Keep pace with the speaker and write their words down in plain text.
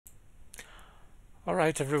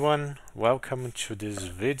Alright everyone, welcome to this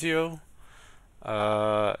video.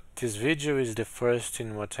 This video is the first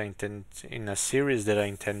in what I intend in a series that I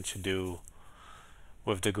intend to do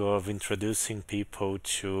with the goal of introducing people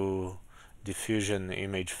to diffusion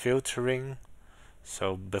image filtering.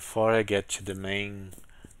 So before I get to the main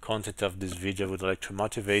content of this video, I would like to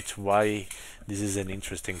motivate why this is an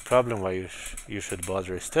interesting problem, why you should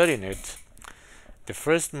bother studying it. The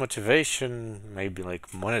first motivation, maybe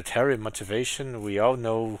like monetary motivation, we all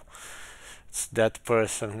know it's that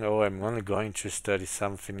person, oh, I'm only going to study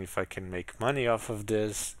something if I can make money off of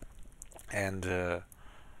this. And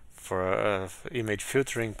for image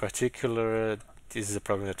filtering in particular, this is a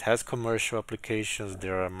problem that has commercial applications.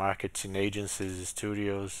 There are marketing agencies,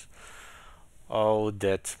 studios, all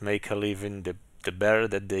that make a living. The better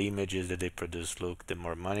that the images that they produce look, the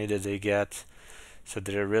more money that they get. So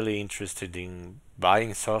they're really interested in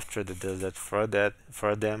buying software that does that for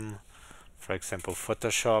them. For example,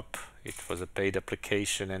 Photoshop, it was a paid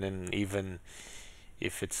application, and then even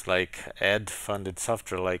if it's like ad-funded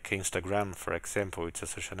software like Instagram, for example, it's a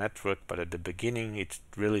social network, but at the beginning it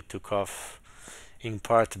really took off in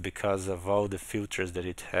part because of all the filters that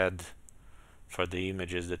it had for the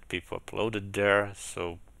images that people uploaded there.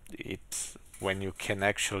 So it's when you can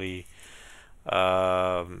actually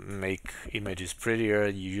make images prettier,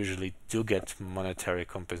 you usually do get monetary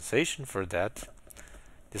compensation for that.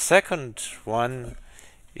 The second one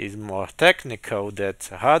is more technical,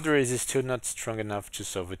 that hardware is still not strong enough to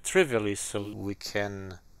solve it trivially, so we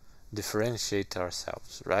can differentiate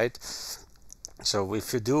ourselves, right? So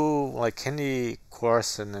if you do like any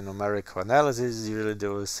course in a numerical analysis, usually they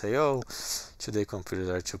will say, oh, today computers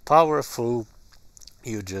are too powerful,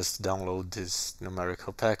 you just download this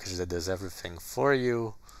numerical package that does everything for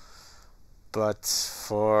you. But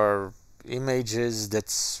for images,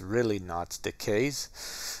 that's really not the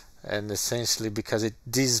case. And essentially because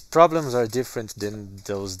these problems are different than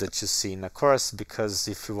those that you see in a course, because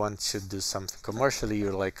if you want to do something commercially,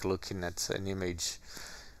 you're like looking at an image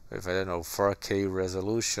with, I don't know, 4K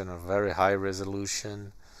resolution or very high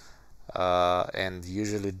resolution, and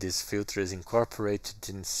usually this filter is incorporated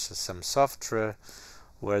in some software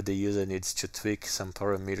where the user needs to tweak some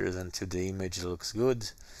parameters until the image looks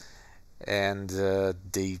good, and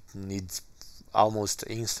they need almost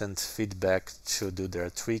instant feedback to do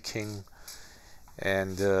their tweaking.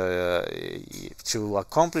 And to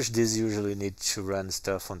accomplish this, you usually need to run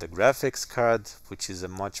stuff on the graphics card, which is a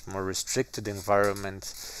much more restricted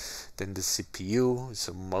environment than the CPU.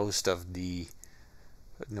 So most of the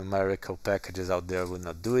numerical packages out there will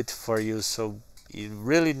not do it for you. So you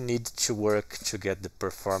really need to work to get the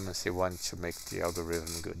performance you want to make the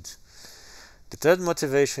algorithm good. The third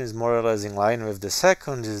motivation is more or less in line with the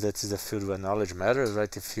second, is that is the field where knowledge matters,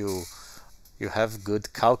 right? If you have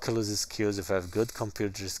good calculus skills, if you have good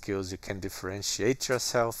computer skills, you can differentiate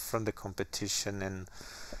yourself from the competition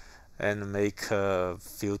and make a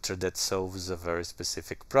filter that solves a very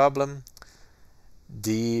specific problem.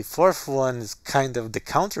 The fourth one is kind of the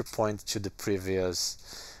counterpoint to the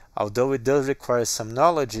previous. Although it does require some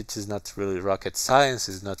knowledge, it is not really rocket science.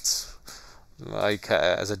 It's not like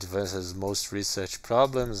as advanced as most research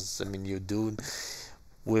problems. I mean, you do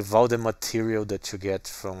with all the material that you get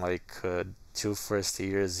from like 2 first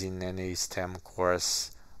years in any STEM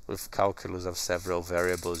course with calculus of several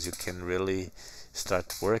variables, you can really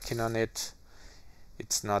start working on it.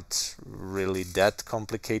 It's not really that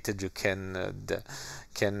complicated. You can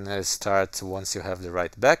start once you have the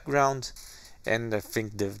right background. And I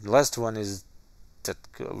think the last one is that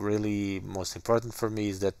really most important for me,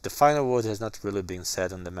 is that the final word has not really been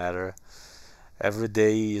said on the matter. Every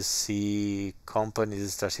day you see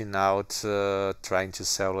companies starting out trying to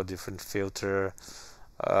sell a different filter,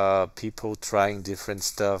 people trying different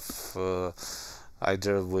stuff,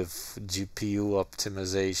 either with GPU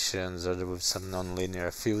optimizations or with some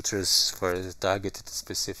nonlinear filters for a targeted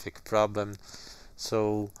specific problem.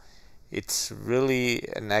 So it's really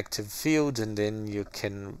an active field, and then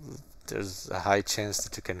there's a high chance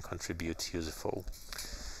that you can contribute useful.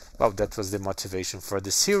 Well, that was the motivation for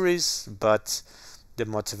the series, but the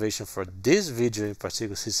motivation for this video in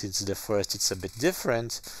particular, since it's the first, it's a bit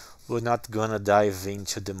different. We're not gonna dive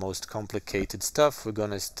into the most complicated stuff.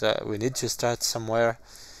 We need to start somewhere,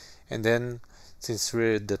 and then since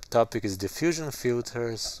the topic is diffusion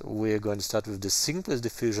filters, we're going to start with the simplest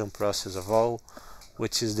diffusion process of all,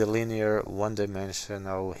 which is the linear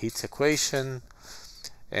one-dimensional heat equation.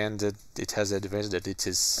 And it has the advantage that it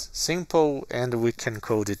is simple, and we can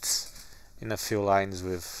code it in a few lines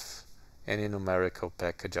with any numerical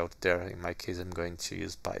package out there. In my case, I'm going to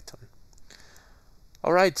use Python.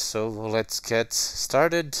 Alright, so let's get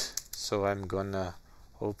started. So I'm gonna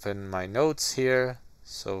open my notes here.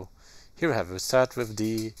 So here we have, we start with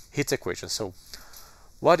the heat equation. So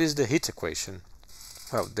what is the heat equation?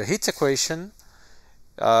 Well, the heat equation,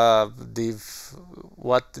 the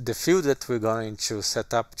field that we're going to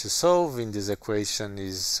set up to solve in this equation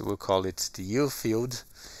is, we'll call it the U field.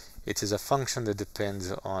 It is a function that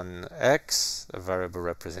depends on x, a variable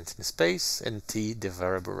representing space, and t, the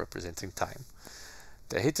variable representing time.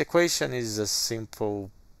 The heat equation is a simple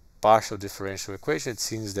partial differential equation. It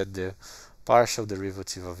seems that the partial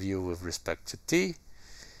derivative of u with respect to t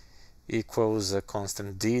equals a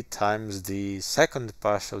constant d times the second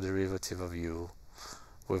partial derivative of u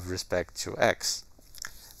with respect to x.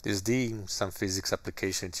 This d, in some physics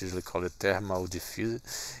application, it's usually called a thermal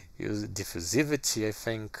diffusivity, I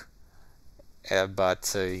think.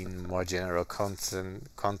 But in more general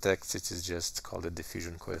context, it is just called a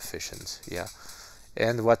diffusion coefficient. Yeah.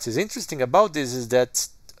 And what is interesting about this is that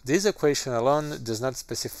this equation alone does not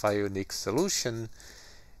specify a unique solution.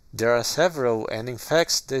 There are several, and in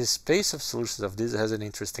fact, the space of solutions of this has an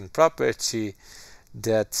interesting property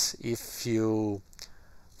that if you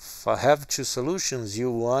have two solutions,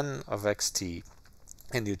 u1 of xt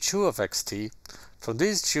and u2 of xt, from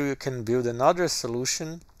these two you can build another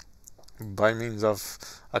solution by means of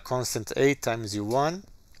a constant a times u1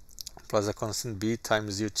 plus a constant b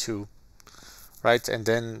times u2, right? And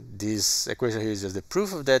then this equation here is just the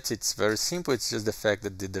proof of that. It's very simple. It's just the fact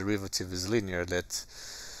that the derivative is linear, that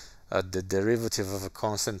the derivative of a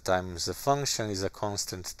constant times the function is a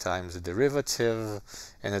constant times the derivative,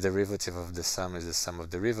 and the derivative of the sum is the sum of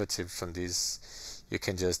derivatives. From this you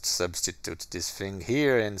can just substitute this thing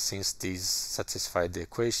here, and since these satisfy the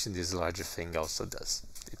equation, this larger thing also does.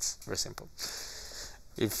 It's very simple.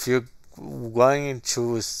 If you're going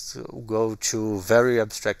to go to very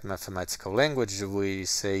abstract mathematical language, we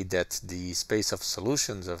say that the space of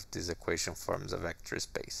solutions of this equation forms a vector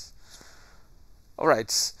space.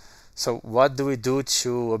 Alright, so what do we do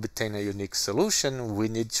to obtain a unique solution? We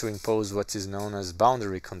need to impose what is known as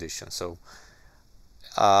boundary conditions. So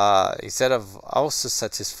instead of also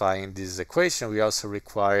satisfying this equation, we also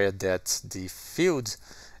require that the field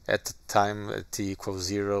at the time t equals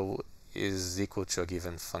 0 is equal to a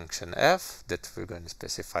given function f that we're going to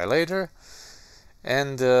specify later.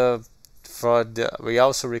 And we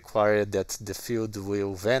also require that the field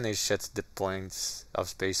will vanish at the points of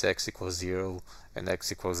space x equals 0 and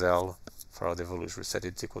x equals L for all the evolution. We set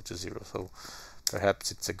it equal to 0. So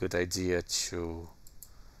perhaps it's a good idea to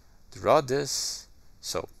draw this.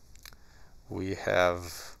 So we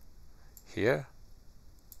have here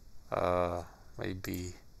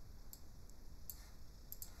maybe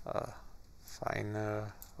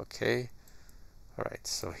finer. Okay. Alright,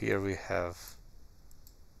 so here we have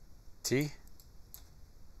t,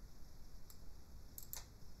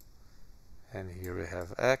 and here we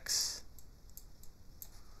have x,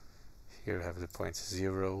 here we have the point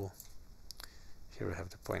 0, here we have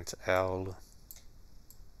the point L,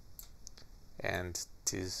 and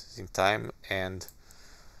this is in time, and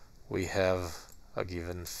we have a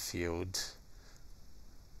given field.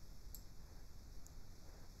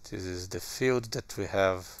 This is the field that we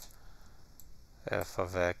have, f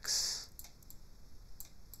of x,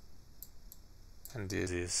 and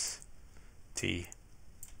this is t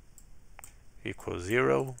equals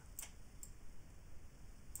 0,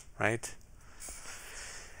 right?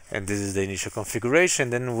 And this is the initial configuration.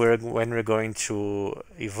 Then when we're going to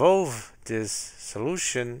evolve this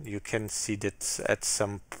solution, you can see that at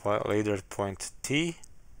some later point t,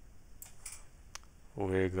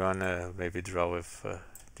 we're gonna maybe draw with a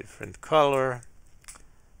different color.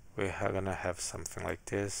 We're gonna have something like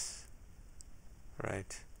this,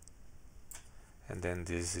 right? And then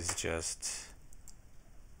this is just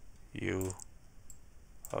u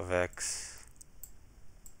of x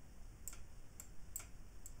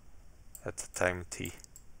at the time t.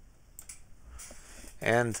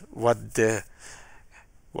 And and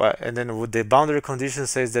then the boundary condition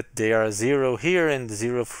says that they are 0 here and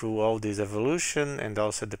 0 through all this evolution, and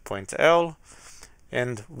also the point L.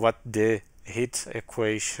 And what the heat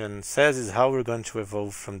equation says is how we're going to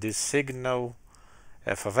evolve from this signal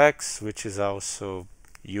f of x, which is also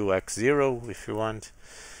ux0 if you want,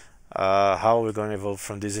 how we're going to evolve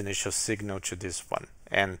from this initial signal to this one.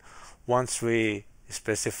 And once we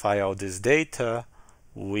specify all this data,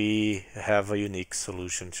 we have a unique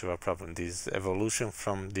solution to our problem. This evolution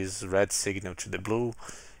from this red signal to the blue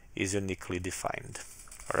is uniquely defined.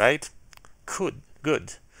 Alright? Good.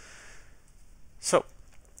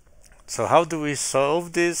 So how do we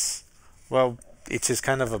solve this? Well, it is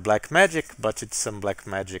kind of a black magic, but it's some black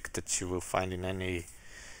magic that you will find in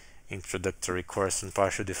introductory course on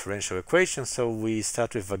partial differential equations. So we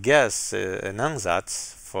start with a guess, an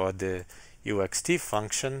ansatz for the uxt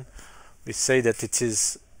function. We say that it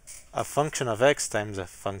is a function of x times a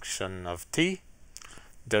function of t.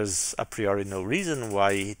 There's a priori no reason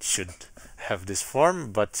why it should have this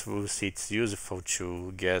form, but we'll see it's useful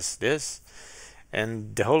to guess this.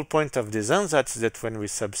 And the whole point of this ansatz is that when we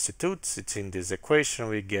substitute it in this equation,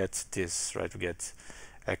 we get this, right? We get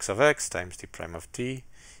x of x times t prime of t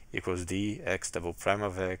equals d x double prime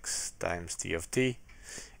of x times t of t.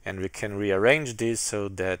 And we can rearrange this so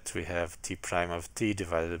that we have t prime of t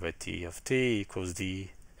divided by t of t equals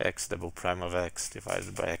d x double prime of x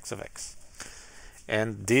divided by x of x.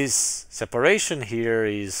 And this separation here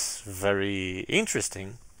is very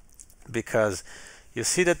interesting because you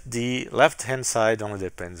see that the left hand side only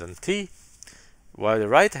depends on t, while the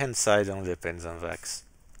right hand side only depends on x.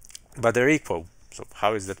 But they're equal. So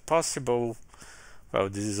how is that possible? Well,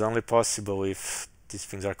 this is only possible if these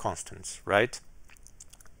things are constants, right?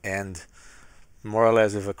 And more or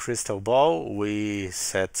less with a crystal ball, we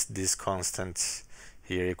set this constant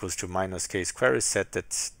here equals to minus k squared. We set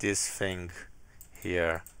that this thing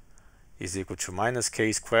here is equal to minus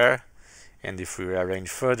k squared. And if we rearrange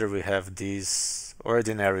further, we have this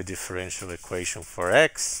ordinary differential equation for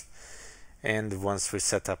x. And once we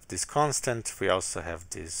set up this constant, we also have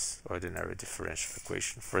this ordinary differential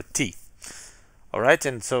equation for t. Alright,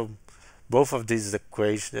 and so both of these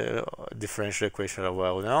differential equations are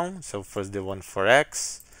well known. So first the one for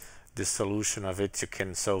x, the solution of it, you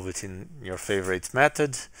can solve it in your favorite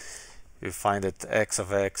method. You find that x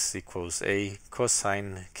of x equals a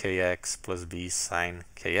cosine kx plus b sine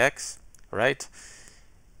kx, right?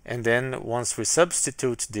 And then once we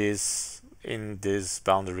substitute this in this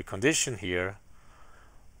boundary condition here,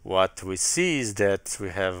 what we see is that we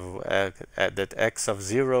have that x of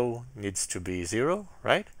 0 needs to be 0,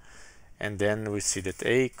 right? And then we see that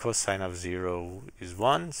a cosine of 0 is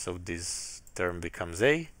 1, so this term becomes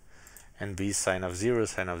a, and b sine of 0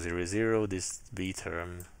 is 0, this b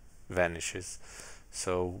term vanishes.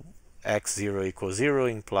 So x0 equals 0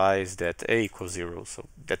 implies that a equals 0, so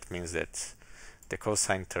that means that the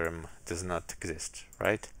cosine term does not exist,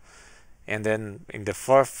 right? And then in the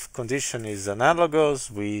fourth condition is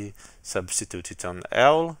analogous. We substitute it on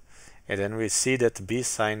L, and then we see that b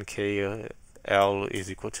sine k L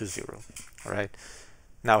is equal to 0, right?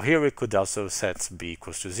 Now here we could also set b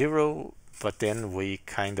equals to 0, but then we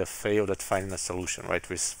kind of failed at finding a solution, right?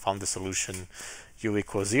 We found the solution u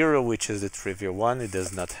equals 0, which is the trivial one. It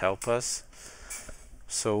does not help us.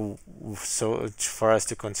 So for us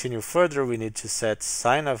to continue further, we need to set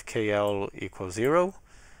sine of kl equals 0.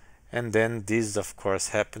 And then this, of course,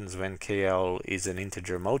 happens when kl is an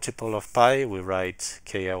integer multiple of pi. We write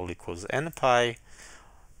kl equals n pi.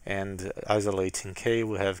 And isolating k,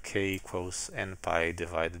 we have k equals n pi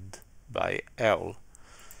divided by l.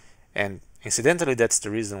 And incidentally, that's the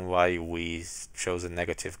reason why we chose a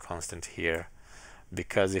negative constant here.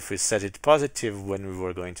 Because if we set it positive when we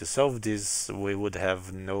were going to solve this, we would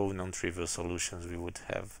have no non-trivial solutions. We would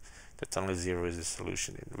have that only 0 is the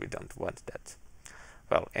solution, and we don't want that.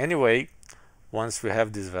 Well, anyway, once we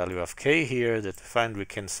have this value of k here that we find, we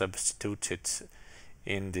can substitute it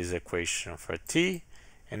in this equation for t.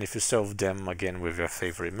 And if you solve them again with your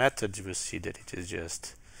favorite method, you will see that it is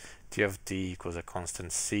just t of t equals a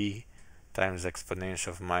constant c times exponential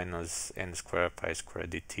of minus n squared pi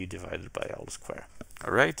squared dt divided by l squared.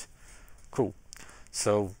 Alright? Cool.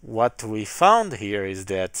 So what we found here is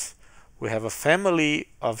that we have a family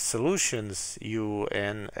of solutions u,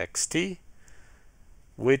 n, x, t,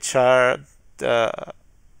 which are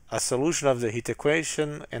a solution of the heat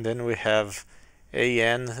equation, and then we have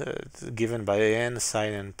an given by an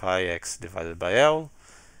sine n pi x divided by l,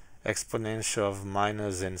 exponential of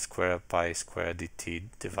minus n squared pi squared dt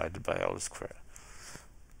divided by l squared.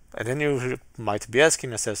 And then you might be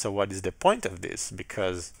asking yourself, so what is the point of this?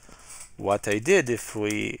 Because what I did,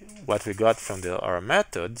 what we got from our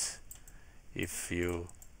methods, if you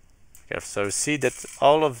see that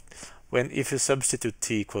if you substitute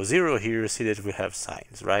t equals 0 here, you see that we have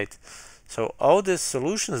signs, right? So all the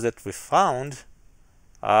solutions that we found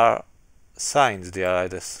are signs. They are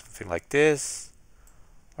either something like this,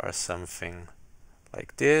 or something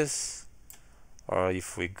like this, or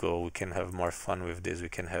if we can have more fun with this, we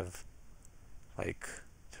can have like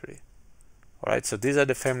 3. Alright, so these are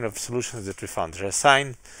the family of solutions that we found. They're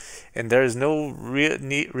assigned, and there is no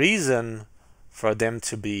reason for them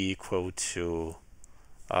to be equal to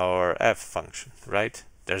our f function, right?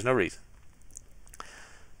 There's no reason.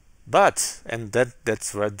 But, and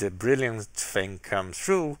that's where the brilliant thing comes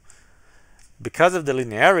through, because of the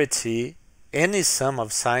linearity, any sum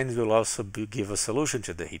of signs will also give a solution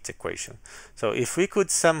to the heat equation. So if we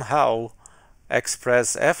could somehow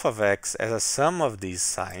express f of x as a sum of these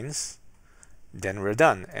signs, then we're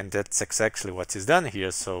done. And that's exactly what is done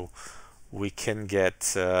here. So we can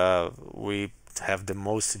get, we have the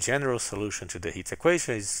most general solution to the heat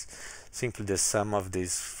equation is simply the sum of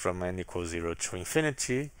these from n equals 0 to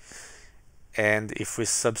infinity. And if we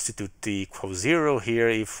substitute t equals 0 here,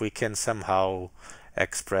 if we can somehow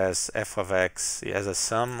express f of x as a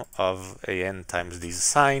sum of an times these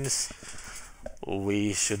signs,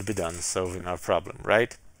 we should be done solving our problem,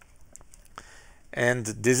 right? And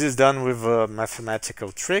this is done with a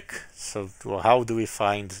mathematical trick. So how do we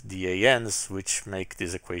find the an's which make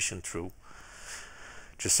this equation true?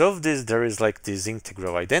 To solve this, there is like this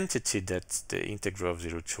integral identity, that's the integral of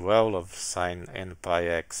 0 to L of sine n pi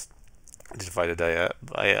x divided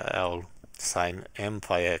by L sine m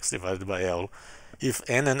pi x divided by L. If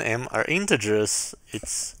n and m are integers,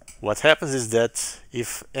 what happens is that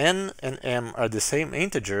if n and m are the same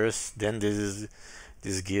integers, then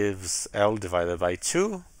this gives L divided by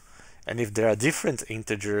 2, and if there are different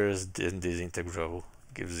integers, then this integral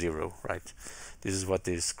gives 0, right? This is what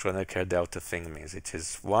this Kronecker delta thing means. It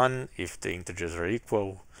is 1 if the integers are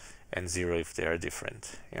equal and 0 if they are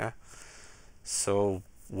different. Yeah. So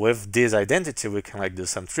with this identity, we can like do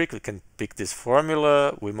some trick. We can pick this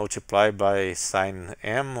formula, we multiply by sine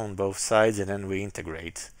m on both sides, and then we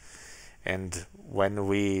integrate. And when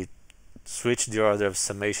we switch the order of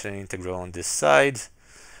summation and integral on this side,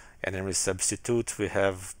 and then we substitute, we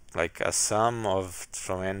have like a sum of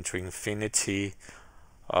from n to infinity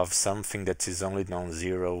of something that is only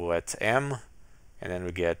non-zero at m, and then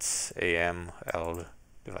we get am L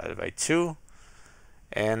divided by 2.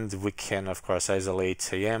 And we can of course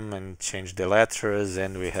isolate am and change the letters,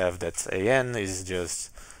 and we have that an is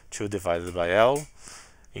just 2 divided by L,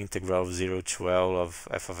 integral of 0 to L of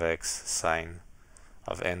f of x sine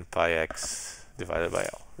of n pi x divided by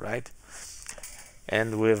L, right?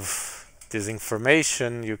 And with this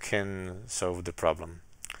information you can solve the problem.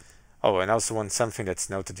 Oh, and also something that's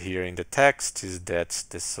noted here in the text is that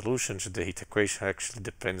the solution to the heat equation actually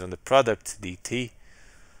depends on the product dt.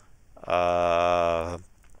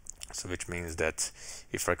 So which means that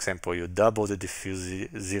if, for example, you double the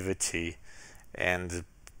diffusivity and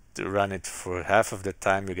run it for half of the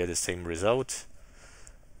time, you get the same result.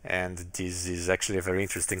 And this is actually a very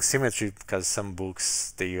interesting symmetry, because some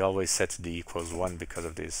books, they always set d equals 1 because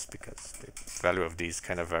of this, because the value of d is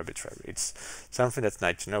kind of arbitrary. It's something that's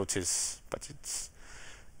nice to notice, but it's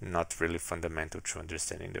not really fundamental to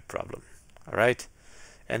understanding the problem. All right,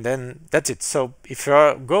 and then that's it. So if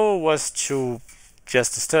your goal was to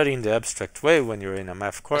just study in the abstract way when you're in a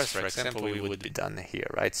math course, for example, we would be done here,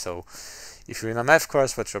 right? So if you're in a math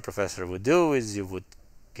course, what your professor would do is he would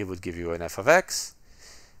give you an f of x.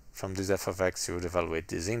 From this f of x, you would evaluate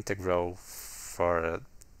this integral for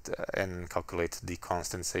and calculate the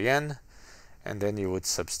constants an, and then you would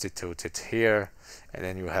substitute it here, and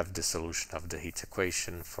then you have the solution of the heat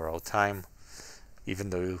equation for all time. Even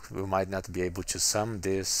though you might not be able to sum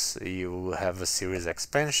this, you have a series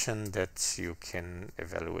expansion that you can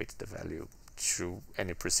evaluate the value to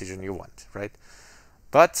any precision you want, right?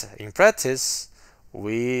 But in practice,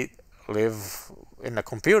 we live in a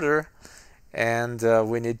computer, and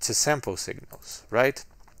we need to sample signals, right?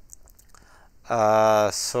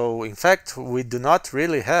 So in fact, we do not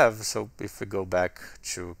really have, so if we go back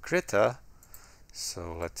to Krita,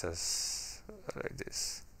 so let us write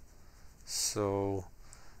this. So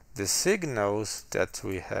the signals that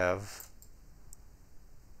we have,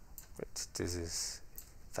 wait, this is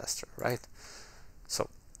faster, right? So,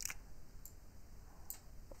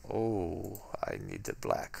 oh, I need the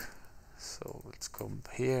black. So let's go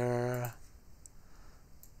here.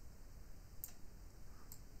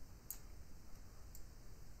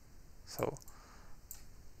 So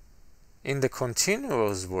in the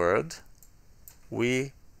continuous world,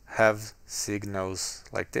 we have signals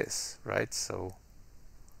like this, right? So,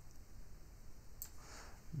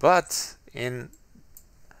 but in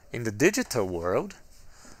the digital world,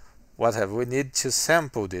 we need to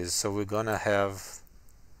sample this. So we're gonna have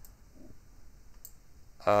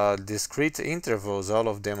discrete intervals, all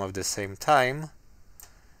of them of the same time,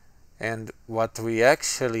 and what we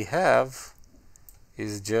actually have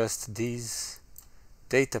is just these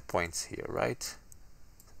data points here, right?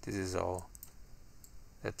 This is all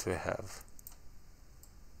that we have.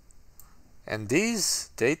 And these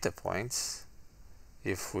data points,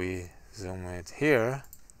 if we zoom it here,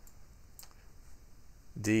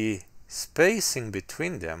 the spacing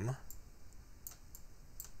between them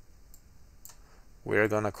we're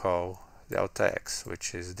gonna call delta x,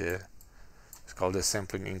 which is the called the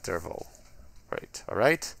sampling interval, right? All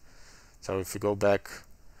right. So if we go back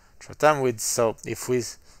to time width, so if we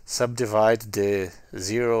subdivide the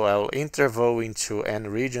 0L interval into n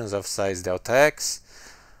regions of size delta x,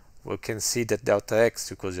 we can see that delta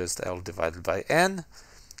x equals just L divided by n,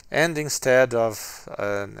 and instead of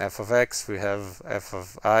f of x, we have f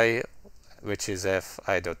of I, which is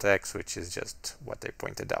fi dot x, which is just what I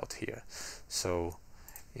pointed out here. So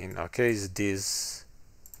in our case, this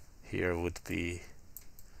here would be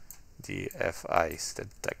the fi's that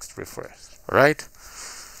the text refers. All right,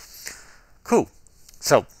 cool.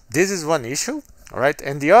 So this is one issue, all right,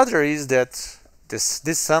 and the other is that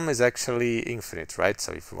this sum is actually infinite, right?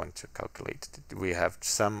 So if we want to calculate it, we have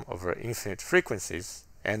sum over infinite frequencies,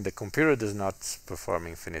 and the computer does not perform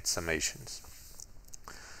infinite summations.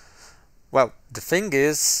 Well, the thing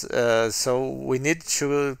is, so we need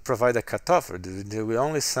to provide a cutoff. We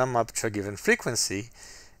only sum up to a given frequency,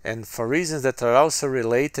 and for reasons that are also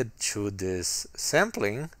related to this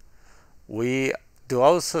sampling, we do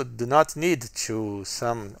not need to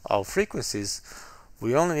sum all frequencies.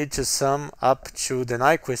 We only need to sum up to the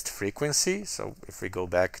Nyquist frequency. So if we go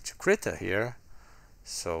back to Krita here,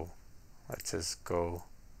 so let us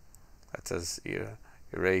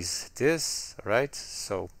erase this, right?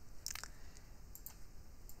 So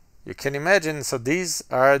you can imagine, so these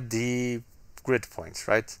are the grid points,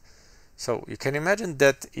 right? So you can imagine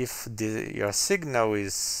that if your signal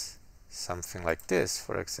is something like this,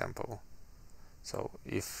 for example, so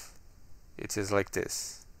if it is like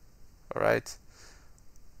this, all right,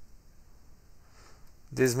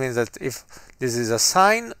 this means that if this is a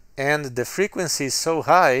sine and the frequency is so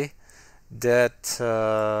high that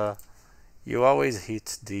you always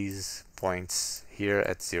hit these points here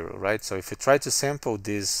at 0, right? So if you try to sample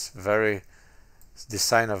this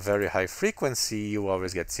sine of very high frequency, you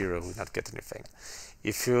always get 0, will not get anything.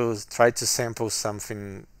 If you try to sample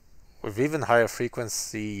something with even higher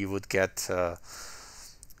frequency, you would get a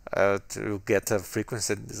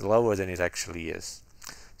frequency that is lower than it actually is.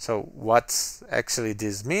 So what actually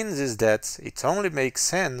this means is that it only makes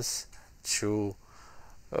sense to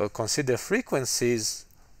consider frequencies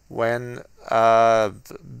when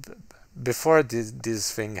before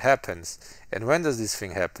this thing happens. And when does this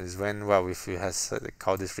thing happen? Is when, well, if we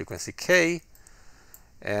call this frequency k,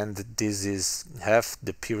 and this is half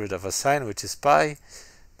the period of a sine, which is pi,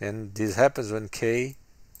 then this happens when k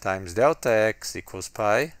times delta x equals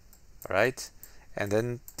pi, right? And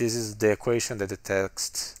then this is the equation that the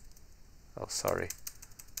text,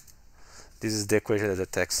 this is the equation that the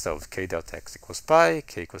text of k delta x equals pi,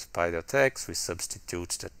 k equals pi delta x. We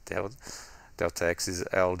substitute that delta x is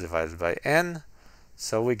L divided by n.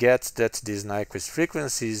 So we get that this Nyquist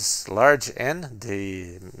frequency is large n,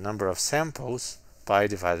 the number of samples, pi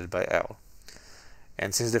divided by L.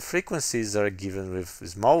 And since the frequencies are given with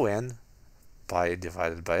small n, pi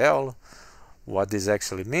divided by L, what this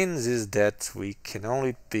actually means is that we can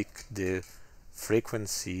only pick the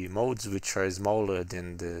frequency modes which are smaller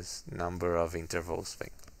than the number of intervals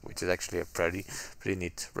thing, which is actually a pretty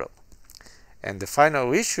neat rule. And the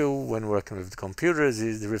final issue when working with the computers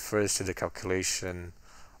refers to the calculation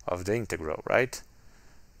of the integral, right?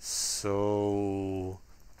 So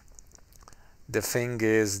the thing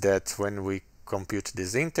is that when we compute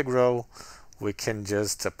this integral, we can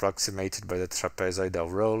just approximate it by the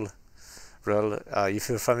trapezoidal rule. If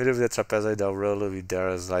you're familiar with the trapezoidal rule,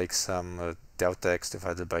 there's like some delta x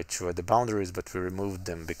divided by 2 at the boundaries, but we removed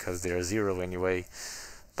them because they are 0 anyway.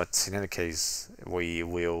 But in any case, we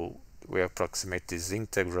approximate this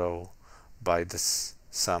integral by this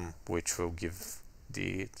sum, which will give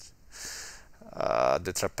the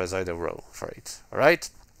trapezoidal rule for it. All right,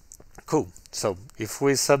 cool. So if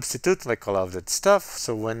we substitute like all of that stuff,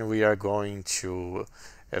 so when we are going to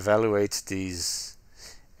evaluate these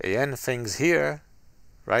an things here,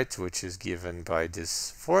 right, which is given by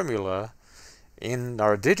this formula, in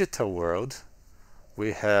our digital world,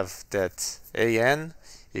 we have that an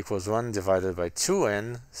equals 1 divided by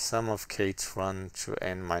 2n, sum of k to 1 to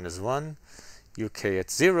n minus 1, uk at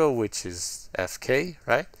 0, which is fk,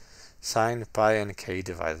 right, sine pi n k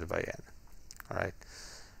divided by n, all right.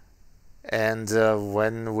 And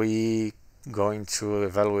when we going to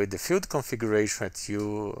evaluate the field configuration at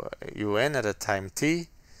un at a time t,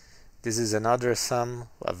 this is another sum,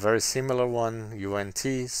 a very similar one,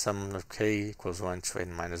 unt, sum of k equals 1 to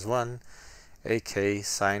n minus 1, ak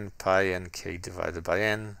sine pi n k divided by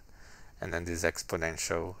n, and then this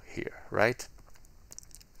exponential here, right?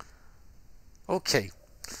 Okay,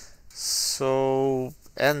 so,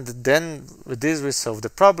 and then with this we solve the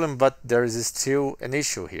problem, but there is still an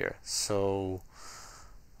issue here. So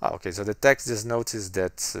Okay, so the text just noticed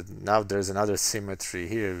that now there's another symmetry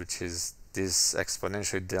here, which is this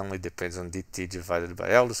exponential only depends on dt divided by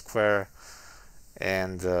L square.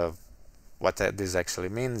 And what this actually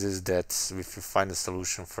means is that if you find a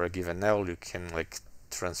solution for a given L, you can like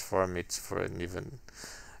transform it for an even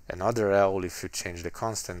another L if you change the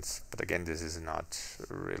constants. But again, this is not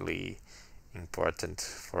really important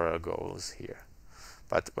for our goals here.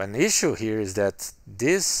 But one issue here is that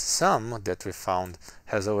this sum that we found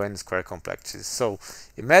has O(n) square complexities. So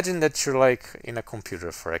imagine that you're like in a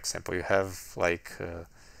computer, for example, you have like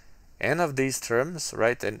n of these terms,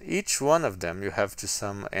 right? And each one of them you have to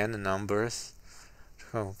sum n numbers.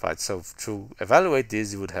 Right, so to evaluate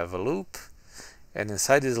this, you would have a loop, and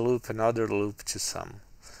inside this loop another loop to sum.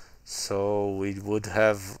 So we would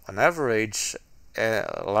have on average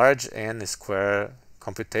large n square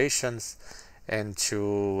computations, and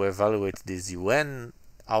to evaluate this un,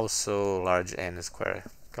 also large n square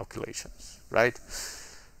calculations, right?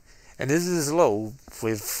 And this is low.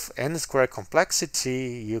 With n square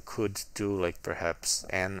complexity, you could do like perhaps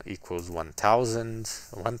n equals 1000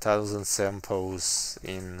 samples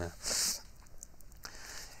in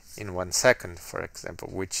 1 second, for example,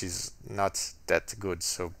 which is not that good.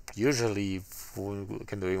 So usually we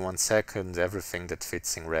can do in 1 second everything that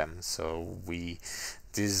fits in RAM. So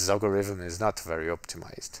this algorithm is not very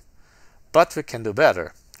optimized, but we can do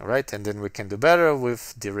better. Right, and then we can do better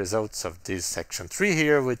with the results of this section 3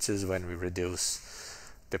 here, which is when we reduce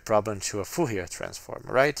the problem to a Fourier transform,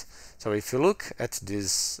 right? So if you look at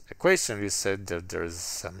this equation, we said that there's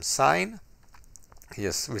some sign.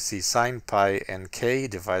 Yes, we see sine pi nk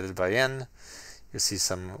divided by n. You see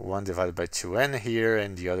some 1 divided by 2n here,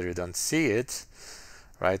 and the other you don't see it,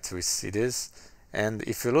 right? We see this. And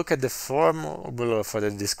if you look at the formula for the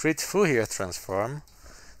discrete Fourier transform,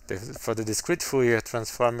 for the discrete Fourier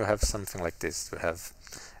transform, you have something like this. You have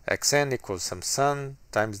xn equals some sum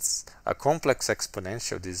times a complex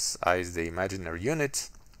exponential. This I is the imaginary unit.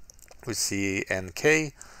 We see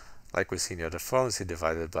nk, like we see in the other form, we see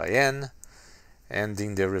divided by n. And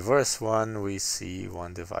in the reverse one, we see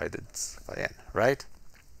 1 divided by n, right?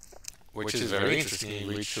 Which is very interesting,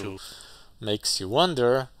 which makes you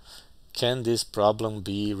wonder, can this problem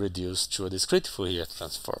be reduced to a discrete Fourier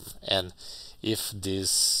transform? And if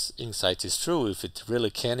this insight is true, if it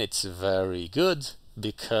really can, it's very good,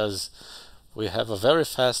 because we have a very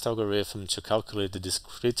fast algorithm to calculate the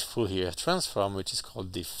discrete Fourier transform, which is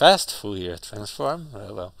called the fast Fourier transform,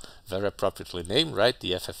 well, very appropriately named, right,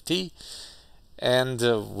 the FFT. And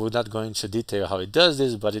we're not going to detail how it does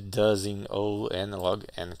this, but it does in O(n) log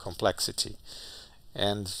n complexity.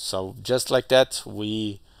 And so just like that,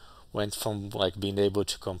 we went from like being able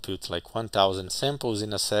to compute like 1000 samples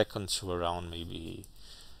in a second to around maybe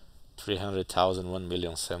 300,000, 1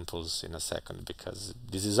 million samples in a second, because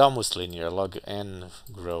this is almost linear. Log n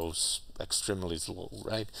grows extremely slow,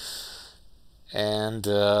 right? And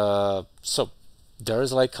so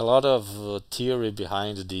there's like a lot of theory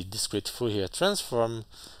behind the discrete Fourier transform.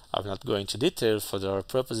 I'm not going to detail for our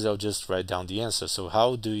purposes. I'll just write down the answer. So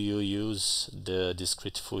how do you use the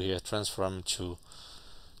discrete Fourier transform to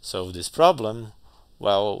solve this problem?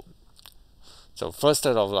 Well, so first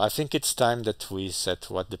of all, I think it's time that we set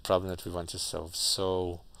what the problem that we want to solve.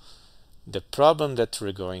 So the problem that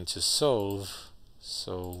we're going to solve,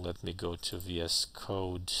 so let me go to VS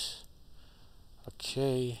Code.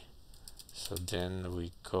 Okay, so then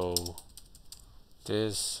we go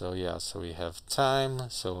this. So yeah, so we have time,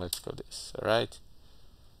 so let's go this. All right,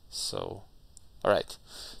 so all right,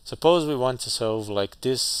 suppose we want to solve like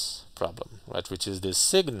this problem, right, which is this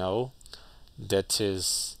signal that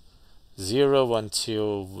is 0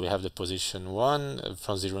 until we have the position 1,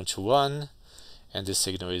 from 0 to 1, and this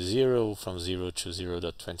signal is 0 from 0 to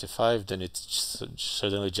 0.25, then it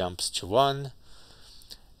suddenly jumps to 1,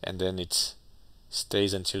 and then it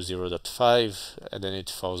stays until 0.5, and then it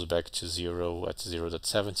falls back to 0 at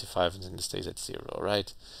 0.75, and then it stays at 0,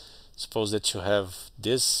 right? Suppose that you have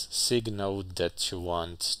this signal that you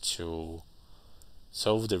want to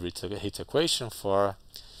solve the heat equation for,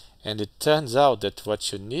 and it turns out that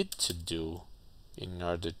what you need to do in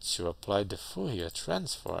order to apply the Fourier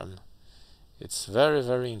transform, it's very,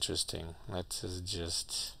 very interesting. Let's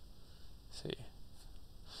just see.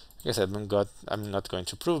 I guess I'm not going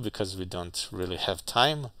to prove because we don't really have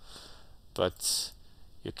time, but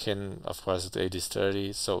you can, of course, do this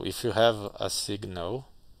 30. So if you have a signal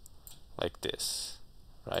like this,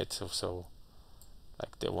 right? So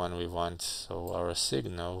like the one we want, so our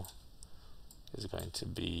signal is going to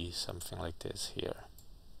be something like this here,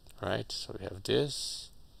 right? So we have this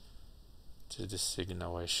is the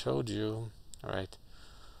signal I showed you, right?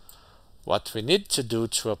 What we need to do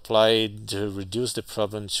to reduce the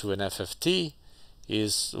problem to an FFT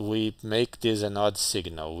is we make this an odd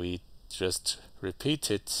signal. We just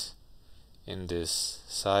repeat it in this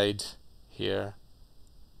side here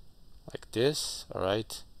like this,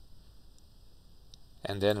 alright?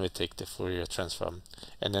 And then we take the Fourier transform.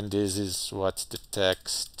 And then this is what the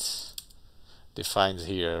text defines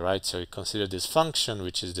here, right? So we consider this function,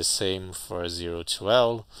 which is the same for 0 to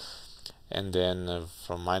L, and then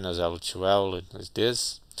from minus L to L it is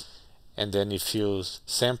this. And then if you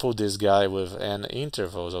sample this guy with n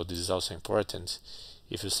intervals, oh, this is also important.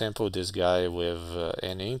 If you sample this guy with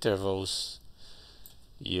n intervals,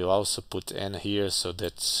 you also put n here so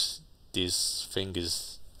that this thing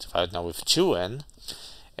is divided now with 2n.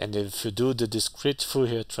 And if you do the discrete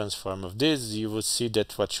Fourier transform of this, you will see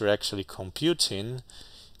that what you're actually computing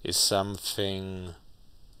is something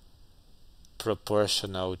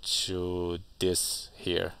proportional to this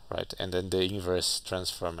here, right? And then the inverse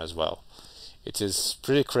transform as well. It is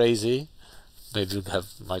pretty crazy. Maybe you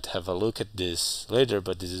might have a look at this later,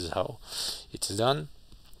 but this is how it's done.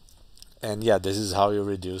 And yeah, this is how you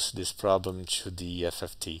reduce this problem to the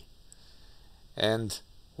FFT. And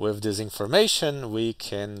with this information, we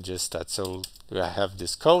can just start. So we have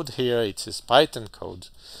this code here. It is Python code.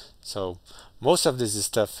 So most of this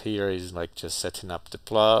stuff here is like just setting up the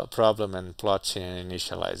problem and plotting and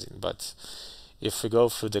initializing. But if we go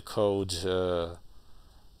through the code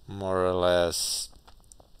more or less,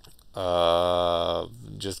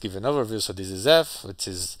 just give an overview. So this is f,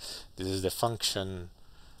 this is the function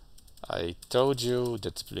I told you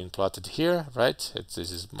that's being plotted here, right?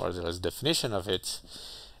 This is more or less the definition of it.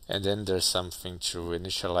 And then there's something to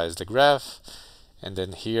initialize the graph. And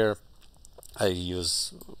then here I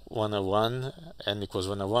use 101, n equals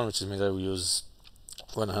 101, which means I will use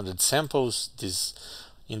 100 samples. This,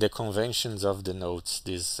 in the conventions of the nodes,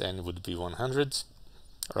 this n would be 100,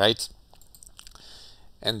 right?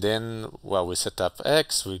 And then, well, we set up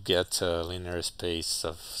x, we get a linear space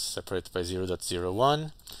of separated by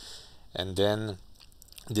 0.01, and then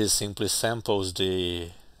this simply samples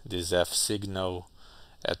this f signal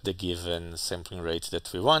at the given sampling rate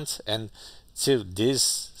that we want. And so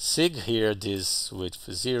this sig here, this with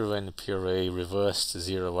 0 and puree reversed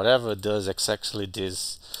 0, whatever, does exactly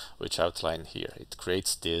this which outlined here. It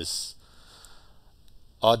creates this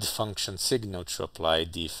odd function signal to apply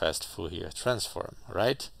the fast Fourier transform,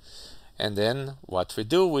 right? And then what we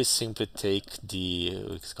do, we simply take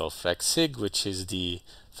it's called frac sig, which is the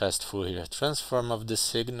fast Fourier transform of the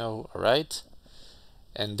signal, right?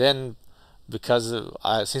 And then because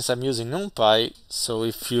since I'm using NumPy, so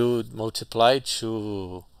if you multiply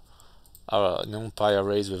two NumPy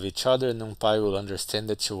arrays with each other, NumPy will understand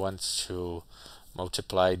that you want to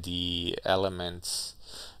multiply the elements,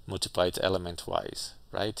 multiplied element-wise,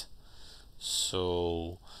 right?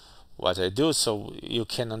 So what I do, so you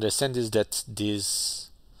can understand, is that this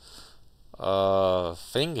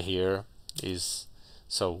thing here is,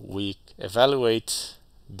 so we evaluate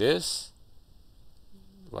this.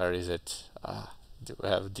 Where is it? We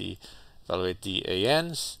have the evaluate the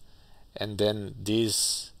ANs, and then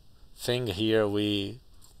this thing here we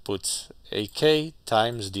put AK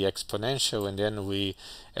times the exponential, and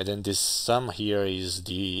then this sum here is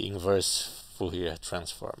the inverse Fourier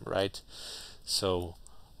transform, right? So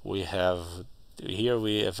we have here,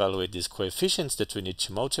 we evaluate these coefficients that we need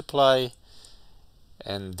to multiply,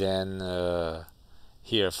 and then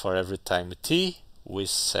here for every time t we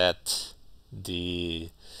set the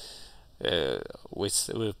we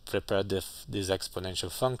prepare this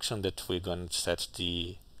exponential function that we're going to set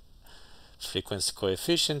the frequency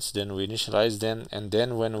coefficients, then we initialize them, and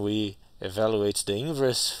then when we evaluate the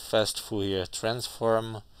inverse fast Fourier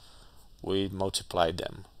transform, we multiply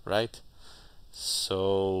them, right?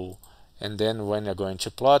 So, and then when you're going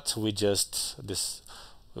to plot, we just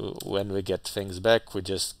when we get things back, we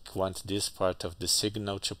just want this part of the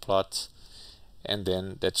signal to plot, and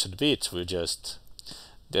then that should be it. We just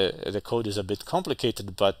the code is a bit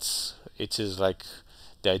complicated, but it is like,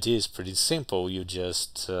 the idea is pretty simple. You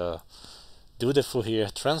just do the Fourier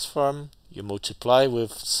transform, you multiply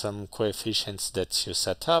with some coefficients that you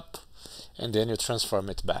set up, and then you transform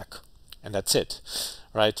it back, and that's it,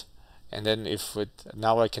 right? And then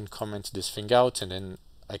now I can comment this thing out, and then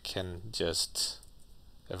I can just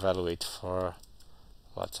evaluate for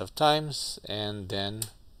lots of times, and then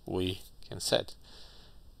we can set.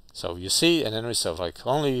 So you see, and then we have like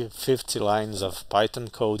only 50 lines of Python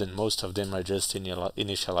code, and most of them are just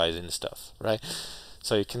initializing stuff, right?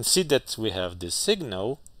 So you can see that we have this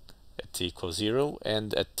signal at t equals 0,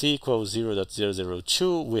 and at t equals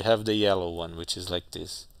 0.002 we have the yellow one, which is like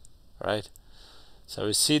this, right? So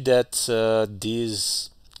we see that this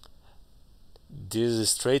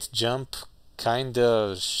straight jump kind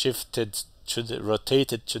of shifted to the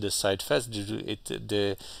rotated to the side fast.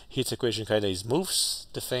 The heat equation kind of moves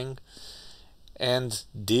the thing, and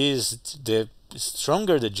the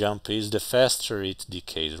stronger the jump is, the faster it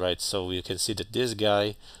decays, right? So you can see that this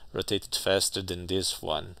guy rotated faster than this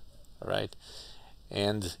one, right?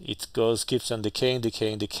 And it keeps on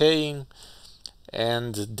decaying,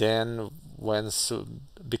 and then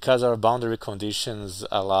because our boundary conditions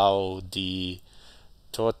allow the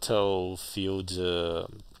total field, the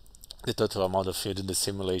total amount of field in the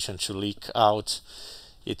simulation to leak out,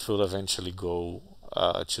 it will eventually go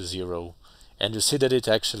to zero. And you see that it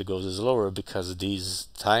actually goes slower because these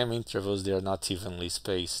time intervals, they are not evenly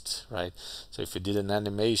spaced, right? So if you did an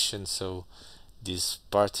animation, so this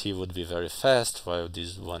part here would be very fast, while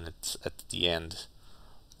this one at the end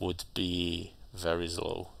would be very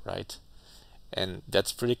slow, right? And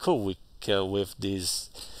that's pretty cool. With this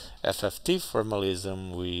FFT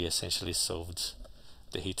formalism, we essentially solved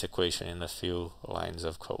the heat equation in a few lines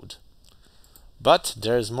of code. But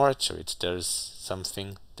there's more to it. There's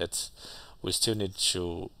something that we still need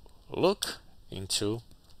to look into,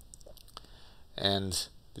 and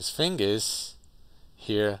this thing is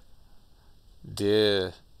here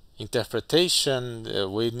the interpretation.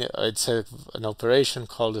 It's an operation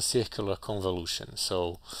called a circular convolution.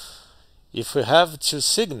 So if we have two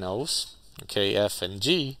signals, okay, f and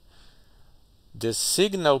g, the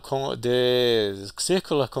circular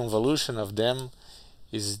convolution of them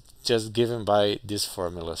is just given by this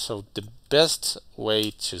formula. So the best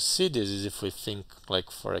way to see this is if we think, like,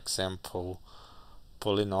 for example,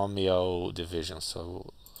 polynomial division,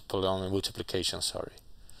 so polynomial multiplication, sorry.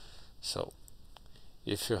 So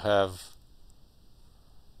if you have,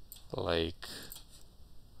 like,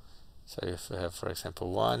 so if we have, for example,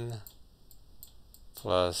 1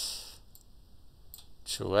 plus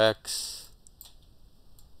 2x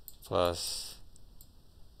plus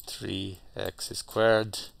 3x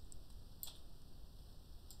squared,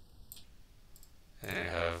 and you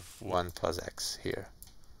have 1 plus x here.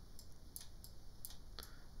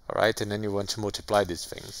 Alright, and then you want to multiply these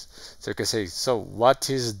things. So you can say, so what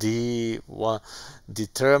is the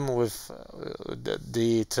term with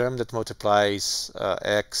the term that multiplies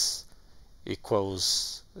x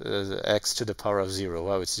equals x to the power of 0?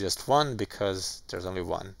 Well, it's just 1 because there's only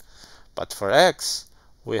 1. But for x,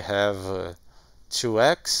 we have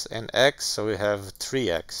 2x and x, so we have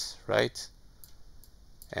 3x, right?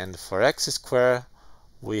 And for x squared,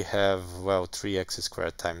 we have, well, 3x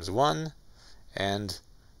squared times 1 and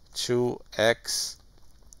 2x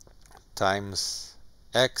times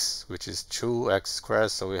x, which is 2x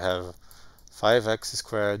squared, so we have 5x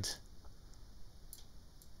squared,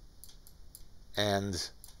 and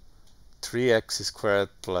 3x squared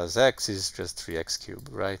plus x is just 3x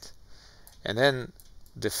cubed, right? And then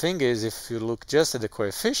the thing is, if you look just at the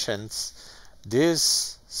coefficients,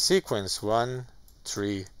 this sequence 1,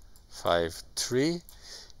 3, 5, 3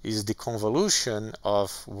 is the convolution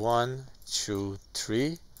of 1, 2,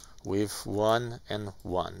 3 with 1 and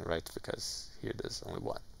 1, right? Because here there's only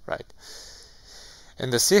 1, right?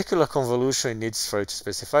 And the circular convolution needs for it to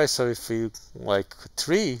specify. So if we like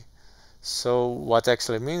 3, so what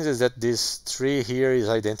actually means is that this 3 here is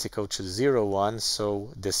identical to 0, 1.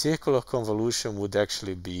 So the circular convolution would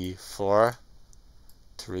actually be 4,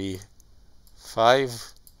 3,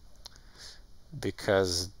 5,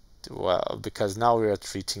 because now we are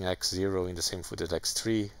treating x0 in the same foot as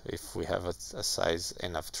x3 if we have a size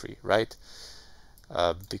n of 3, right?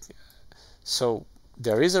 So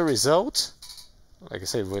there is a result. Like I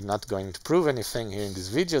said, we're not going to prove anything here in this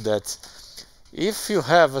video, that if you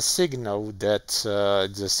have a signal that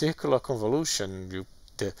the circular convolution,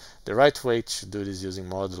 the right way to do this using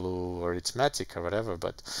modulo or arithmetic or whatever,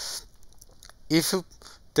 but if you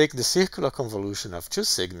take the circular convolution of two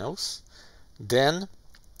signals, then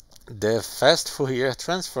the fast Fourier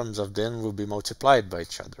transforms of them will be multiplied by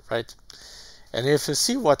each other, right? And if you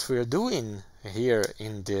see what we're doing here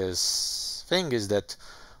in this thing is that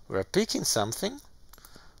we're picking something,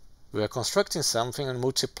 we are constructing something and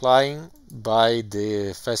multiplying by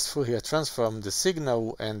the fast Fourier transform the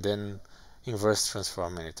signal and then inverse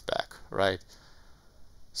transforming it back, right?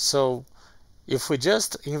 So if we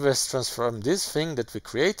just inverse transform this thing that we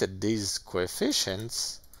created, these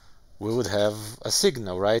coefficients, we would have a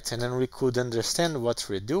signal, right? And then we could understand what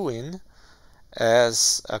we're doing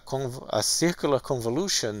as a circular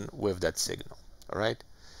convolution with that signal, all right?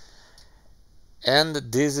 And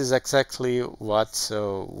this is exactly what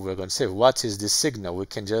we're going to say. What is this signal? We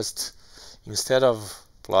can just, instead of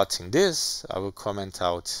plotting this, I will comment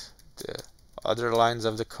out other lines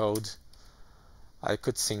of the code, I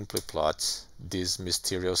could simply plot this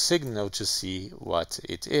mysterious signal to see what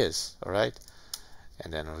it is. Alright,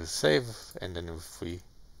 and then we'll save, and then if we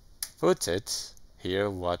put it here,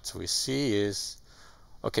 what we see is,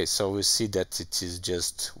 okay, so we see that it is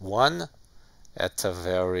just 1 at a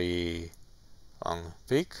very long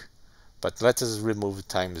peak, but let us remove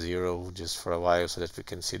time 0 just for a while so that we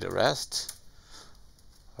can see the rest.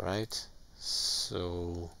 Alright,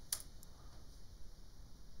 so,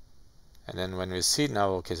 and then when we see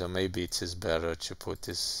now, okay, so maybe it is better to put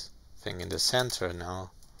this thing in the center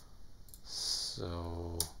now.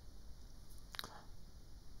 So,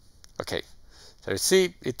 okay, so you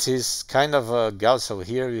see it is kind of a Gauss. So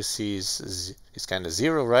here you see it's kind of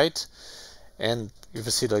 0, right? And if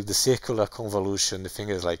you see like the circular convolution, the thing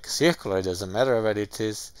is like circular, it doesn't matter what it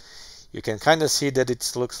is. You can kind of see that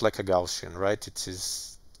it looks like a Gaussian, right? It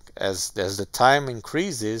is, as the time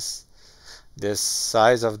increases, the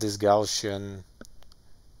size of this Gaussian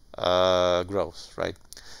grows, right?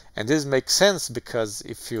 And this makes sense because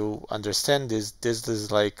if you understand this, this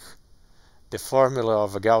is like the formula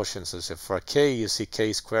of a Gaussian. So for k, you see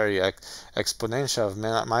k squared, exponential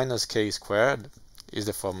of minus k squared is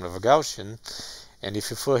the formula of a Gaussian. And if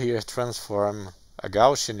you Fourier transform a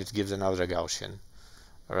Gaussian, it gives another Gaussian.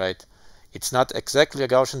 Alright, it's not exactly a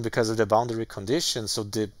Gaussian because of the boundary condition. So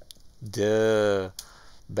the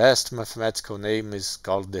best mathematical name is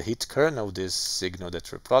called the hit kernel, this signal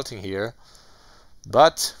that we're plotting here.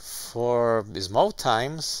 But for small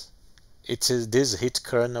times, this hit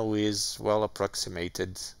kernel is well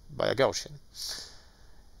approximated by a Gaussian.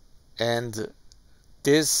 And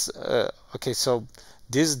this, okay, so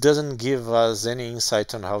this doesn't give us any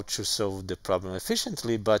insight on how to solve the problem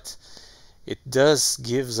efficiently, but it does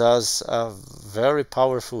gives us a very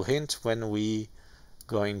powerful hint when we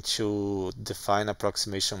going to define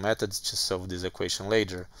approximation methods to solve this equation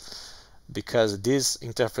later, because this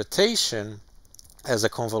interpretation as a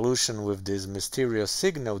convolution with this mysterious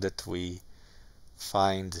signal that we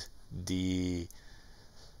find the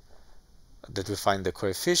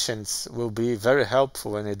coefficients will be very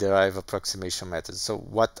helpful when we derive approximation methods. So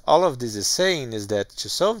what all of this is saying is that to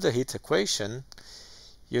solve the heat equation,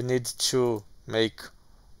 you need to make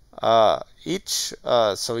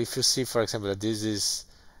so if you see, for example, that this is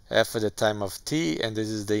f at the time of t and this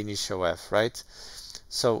is the initial f, right?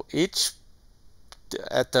 So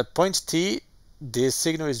at the point t, this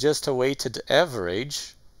signal is just a weighted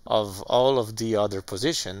average of all of the other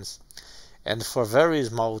positions, and for very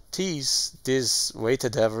small t's, this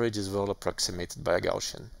weighted average is well approximated by a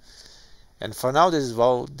Gaussian. And for now, this is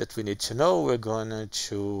all that we need to know. We're going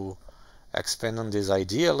to expand on this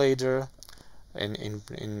idea later in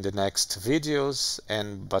the next videos,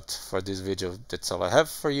 but for this video, that's all I have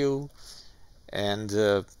for you, and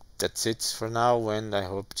that's it for now, and I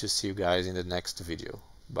hope to see you guys in the next video.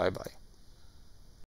 Bye bye.